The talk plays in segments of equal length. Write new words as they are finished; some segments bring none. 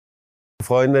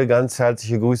Freunde, ganz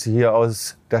herzliche Grüße hier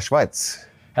aus der Schweiz.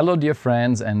 Hello dear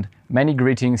friends and many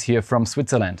greetings here from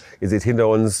Switzerland. Ihr seht hinter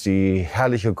uns die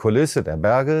herrliche Kulisse der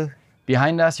Berge,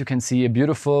 Behind us you can see a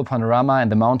beautiful panorama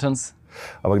and the mountains,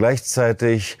 aber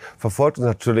gleichzeitig verfolgt uns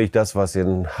natürlich das, was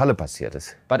in Halle passiert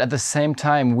ist. but at the same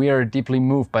time we are deeply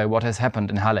moved by what has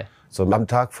happened in Halle. So, am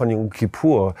Tag von Yom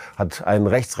Kippur hat ein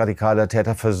rechtsradikaler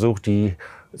Täter versucht, die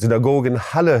Synagoge in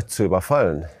Halle zu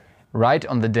überfallen. Right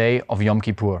on the day of Yom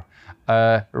Kippur,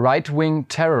 a right-wing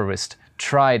terrorist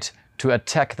tried to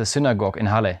attack the synagogue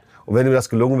in Halle. Und wenn ihm das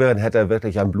gelungen wäre, dann hätte er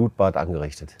wirklich ein Blutbad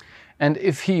angerichtet. And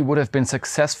if he would have been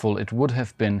successful, it would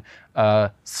have been a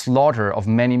slaughter of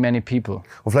many, many people.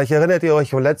 Und vielleicht erinnert ihr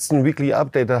euch im letzten Weekly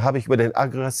Update, da habe ich über den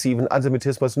aggressiven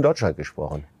Antisemitismus in Deutschland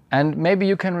gesprochen. And maybe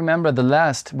you can remember the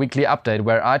last weekly update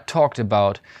where I talked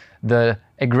about the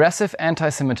aggressive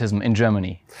antisemitism in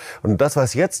Germany. Und das,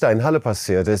 was jetzt da in Halle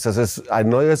passiert ist, das ist ein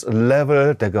neues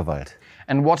Level der Gewalt.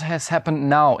 And what has happened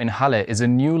now in Halle is a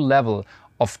new level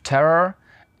of terror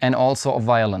and also of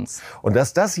violence. Und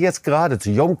dass das jetzt gerade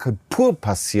zu Yom Kippur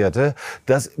passierte,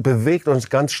 das bewegt uns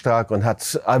ganz stark und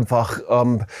hat einfach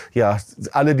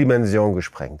alle Dimensionen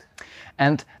gesprengt.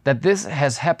 And that this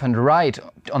has happened right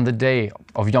on the day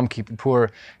of Yom Kippur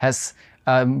has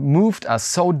moved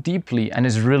us so deeply and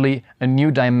is really a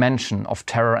new dimension of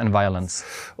terror and violence.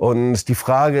 Und die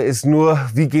Frage ist nur,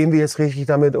 wie gehen wir jetzt richtig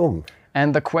damit um?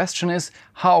 And the question is,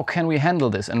 how can we handle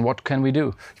this and what can we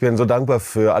do? Ich bin so dankbar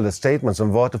für alle Statements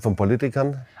und Worte von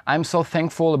Politikern. I'm so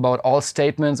thankful about all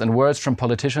statements and words from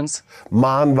politicians.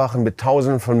 Mahnwachen mit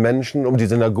Tausenden von Menschen um die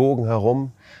Synagogen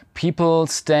herum. People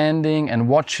standing and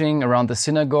watching around the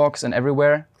synagogues and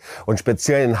everywhere. Und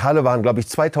speziell in Halle waren, glaube ich,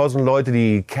 2000 Leute,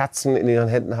 die Kerzen in ihren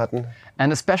Händen hatten.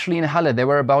 And especially in Halle, there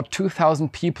were about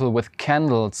 2,000 people with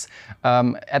candles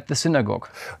at the synagogue.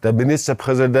 Der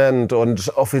Ministerpräsident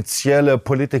und offizielle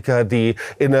Politiker, die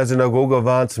in der Synagoge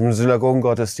waren, zum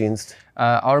Synagogengottesdienst.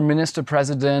 Our minister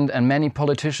president and many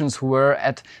politicians who were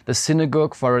at the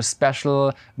synagogue for a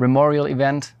special memorial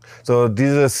event. So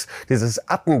dieses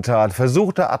Attentat,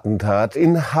 versuchte Attentat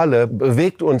in Halle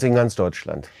bewegt uns in ganz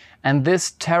Deutschland. And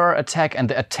this terror attack and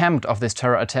the attempt of this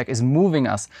terror attack is moving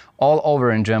us all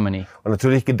over in Germany. Und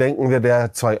natürlich gedenken wir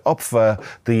der 2 Opfer,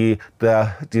 die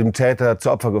dem Täter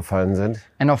zu Opfer gefallen sind.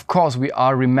 And of course we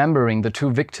are remembering the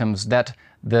 2 victims that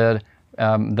the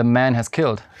man has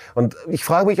killed. Und ich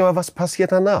frage mich aber, was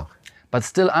passiert danach? But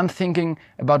still I'm thinking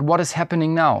about what is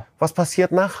happening now. Was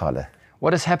passiert nach Halle?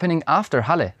 What is happening after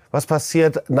Halle? Was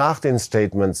passiert nach den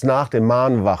Statements, nach den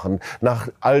Mahnwachen, nach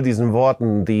all diesen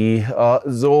Worten, die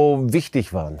so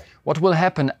wichtig waren? What will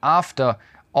happen after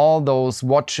all those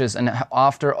watches and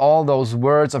after all those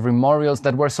words of memorials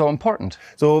that were so important?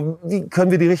 So, wie können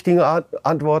wir die richtigen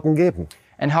Antworten geben?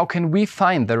 And how can we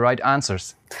find the right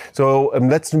answers? So, im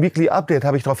letzten Weekly Update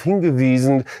habe ich darauf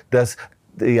hingewiesen, dass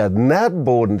der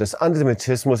Nährboden des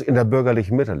Antisemitismus in der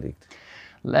bürgerlichen Mitte liegt.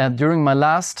 During my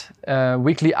last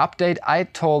weekly update, I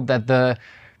told that the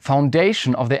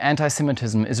foundation of the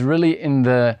anti-Semitism is really in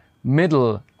the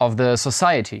middle of the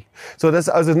society. So, das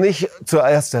ist also nicht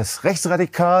zuerst das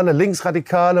rechtsradikale,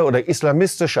 linksradikale oder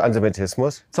islamistische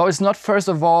Antisemitismus. So it's not first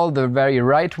of all the very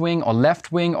right-wing or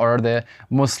left-wing or the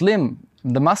Muslim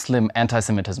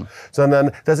anti-Semitism.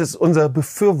 Sondern das ist unser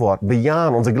Befürworten,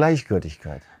 Bejahen, unsere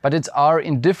Gleichgültigkeit. But it's our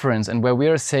indifference and where we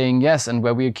are saying yes and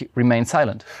where we remain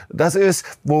silent. Das ist,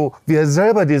 wo wir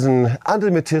selber diesen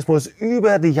Antisemitismus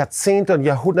über die Jahrzehnte und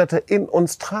Jahrhunderte in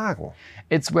uns tragen.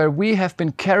 It's where we have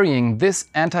been carrying this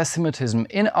anti-Semitism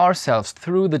in ourselves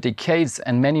through the decades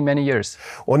and many, many years.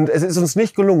 Und es ist uns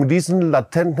nicht gelungen, diesen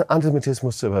latenten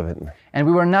Antisemitismus zu überwinden. And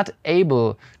we were not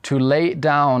able to lay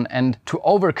down and to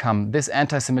overcome this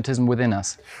anti-Semitism within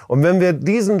us. Und wenn wir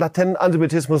diesen latenten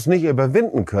Antisemitismus nicht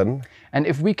überwinden können, and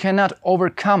if we cannot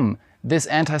overcome this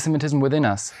anti-Semitism within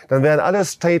us, dann werden alle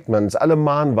Statements, alle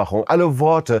Mahnwachen, alle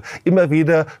Worte immer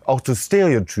wieder auch zu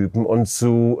Stereotypen und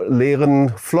zu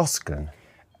leeren Floskeln.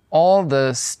 all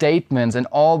the statements and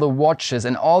all the watches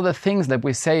and all the things that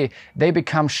we say, they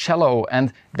become shallow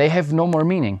and they have no more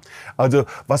meaning. Also,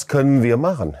 was können wir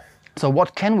machen? So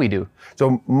what can we do?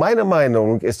 So, meine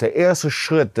Meinung ist der erste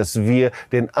Schritt, dass wir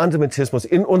den Antisemitismus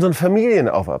in unseren Familien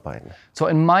aufarbeiten. So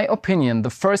in my opinion, the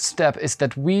first step is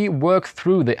that we work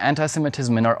through the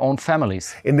anti-Semitism in our own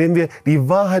families. Indem wir die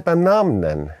Wahrheit beim Namen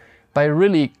nennen. By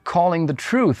really calling the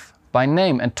truth by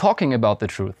name and talking about the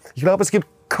truth. Ich glaube, es gibt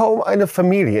kaum eine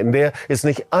Familie, in der es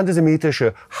nicht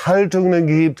antisemitische Haltungen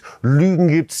gibt, Lügen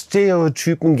gibt,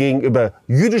 Stereotypen gegenüber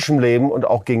jüdischem Leben und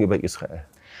auch gegenüber Israel.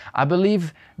 I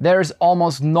believe there is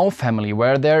almost no family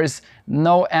where there is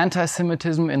no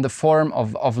antisemitism in the form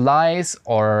of lies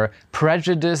or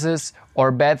prejudices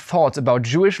or bad thoughts about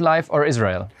Jewish life or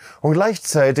Israel. Und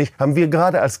gleichzeitig haben wir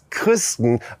gerade als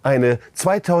Christen eine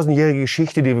 2000-jährige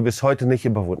Geschichte, die wir bis heute nicht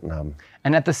überwunden haben.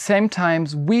 And at the same time,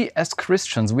 we as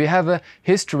Christians, we have a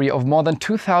history of more than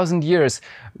 2000 years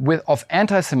of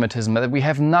antisemitism that we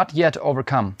have not yet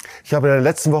overcome. Ich habe in der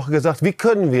letzten Woche gesagt, wie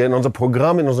können wir in unserem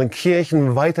Programm, in unseren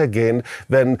Kirchen weitergehen,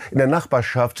 wenn in der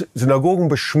Nachbarschaft Synagogen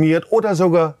beschmiert oder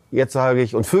sogar, jetzt sage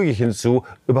ich und füge ich hinzu,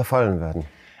 überfallen werden.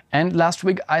 And last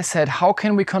week I said, how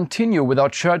can we continue with our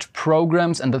church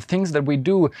programs and the things that we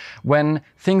do when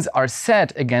things are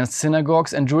said against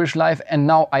synagogues and Jewish life? And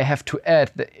now I have to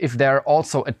add that if there are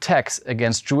also attacks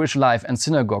against Jewish life and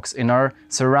synagogues in our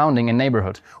surrounding and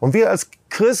neighborhood. Und wir als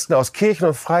Christen aus Kirchen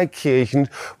und Freikirchen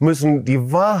müssen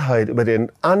die Wahrheit über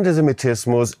den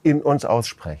Antisemitismus in uns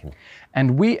aussprechen.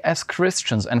 And we as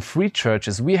Christians and free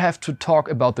churches, we have to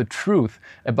talk about the truth,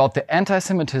 about the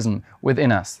antisemitism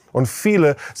within us. Und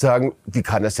viele sagen, wie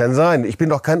kann es denn sein? Ich bin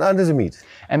doch kein Antisemit.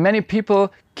 And many people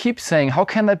keep saying, how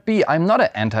can that be? I'm not an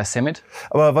antisemit.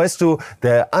 Aber weißt du,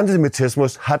 der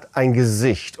Antisemitismus hat ein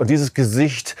Gesicht. Und dieses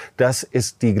Gesicht, das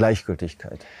ist die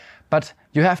Gleichgültigkeit. But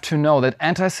you have to know that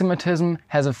antisemitism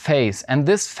has a face, and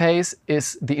this face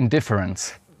is the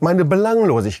indifference. Meine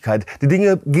Belanglosigkeit, die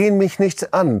Dinge gehen mich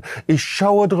nichts an. Ich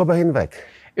schaue drüber hinweg.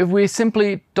 If we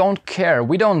simply don't care,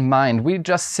 we don't mind, we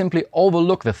just simply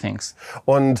overlook the things.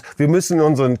 Und wir müssen in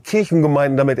unseren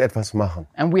Kirchengemeinden damit etwas machen.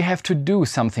 And we have to do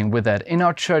something with that in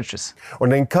our churches. Und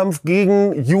den Kampf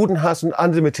gegen Judenhass und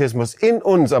Antisemitismus in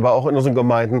uns, aber auch in unseren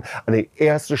Gemeinden an die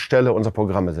erste Stelle unserer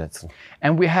Programme setzen.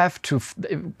 And we have to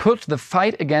put the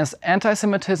fight against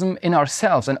antisemitism in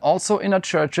ourselves and also in our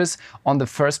churches on the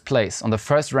first place, on the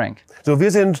first rank. So,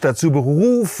 wir sind dazu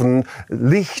berufen,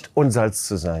 Licht und Salz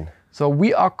zu sein. So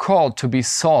we are called to be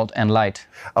salt and light.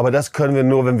 Aber das können wir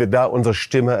nur, wenn wir da unsere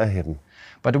Stimme erheben.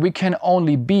 But we can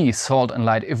only be salt and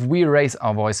light if we raise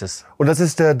our voices. Und das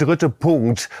ist der dritte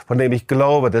Punkt, von dem ich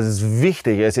glaube, dass es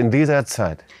wichtig ist in dieser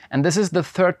Zeit. And this is the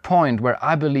third point where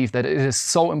I believe that it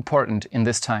is so important in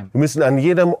this time. Wir müssen an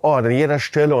jedem Ort, an jeder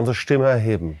Stelle unsere Stimme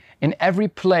erheben. In every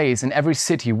place, in every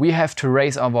city, we have to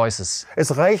raise our voices.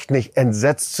 Es reicht nicht,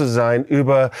 entsetzt zu sein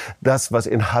über das, was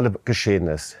in Halle geschehen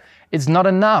ist. It's not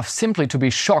enough simply to be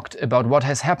shocked about what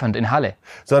has happened in Halle.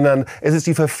 Sondern es ist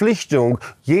die Verpflichtung,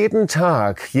 jeden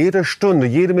Tag, jede Stunde,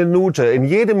 jede Minute, in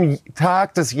jedem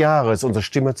Tag des Jahres unsere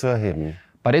Stimme zu erheben.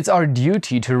 But it's our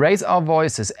duty to raise our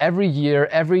voices every year,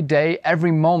 every day,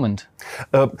 every moment.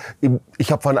 Ich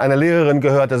habe von einer Lehrerin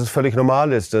gehört, dass es völlig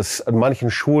normal ist, dass an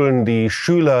manchen Schulen die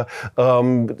Schüler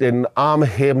den Arm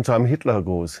heben zu einem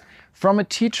Hitlergruß. From a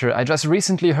teacher, I just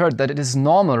recently heard that it is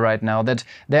normal right now that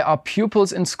there are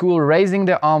pupils in school raising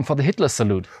their arm for the Hitler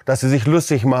salute. Dass sie sich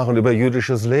lustig machen über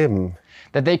jüdisches Leben.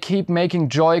 That they keep making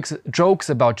jokes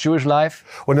about Jewish life.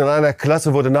 Und in einer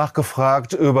Klasse wurde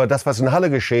nachgefragt über das, was in Halle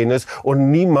geschehen ist,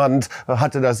 und niemand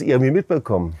hatte das irgendwie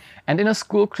mitbekommen. And in a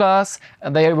school class,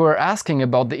 they were asking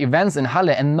about the events in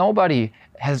Halle, and nobody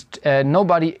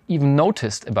even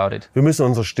noticed about it. Wir müssen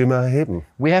unsere Stimme erheben.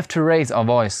 We have to raise our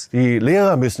voice. Die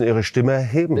Lehrer müssen ihre Stimme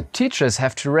erheben. The teachers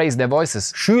have to raise their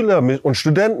voices. Schüler und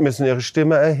Studenten müssen ihre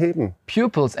Stimme erheben.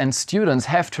 Pupils and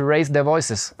students have to raise their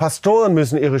voices. Pastoren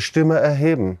müssen ihre Stimme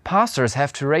erheben. Pastors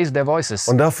have to raise their voices.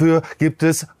 Und dafür gibt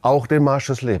es auch den Marsch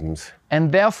des Lebens.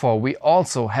 And therefore we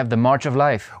also have the March of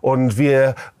Life. Und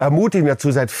wir ermutigen dazu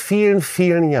seit vielen,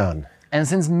 vielen Jahren. And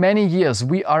since many years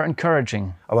we are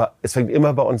encouraging. Aber es fängt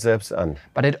immer bei uns selbst an.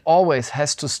 But it always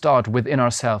has to start within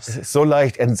ourselves. Es ist so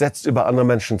leicht, entsetzt über andere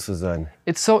Menschen zu sein.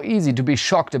 It's so easy to be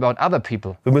shocked about other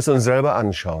people. Wir müssen uns selber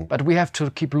anschauen. But we have to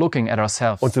keep looking at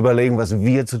ourselves. Und überlegen, was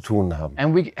wir zu tun haben.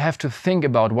 And we have to think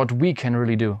about what we can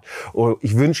really do. Und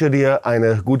ich wünsche dir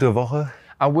eine gute Woche.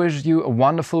 I wish you a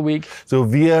wonderful week.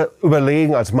 So, wir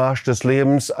überlegen als Marsch des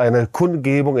Lebens eine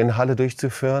Kundgebung in Halle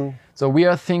durchzuführen. So we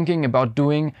are thinking about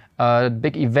doing a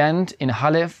big event in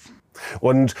Halle.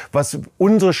 Und was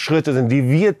unsere Schritte sind, die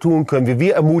wir tun können, wie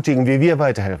wir ermutigen, wie wir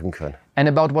weiterhelfen können. And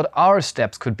about what our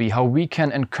steps could be, how we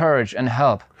can encourage and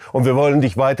help. Und wir wollen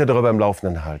dich weiter darüber im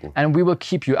Laufenden halten. And we will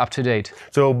keep you up to date.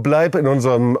 So, bleib in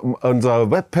unserer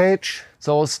Webpage.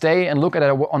 So stay and look at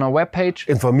it on our webpage.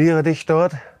 Informiere dich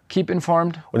dort. Keep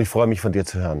informed. Und ich freue mich, von dir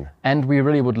zu hören. And we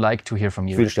really would like to hear from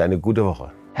Ich you. wünsche dir eine gute Woche.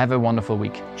 Have a wonderful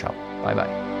week. Ciao. Bye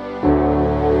bye.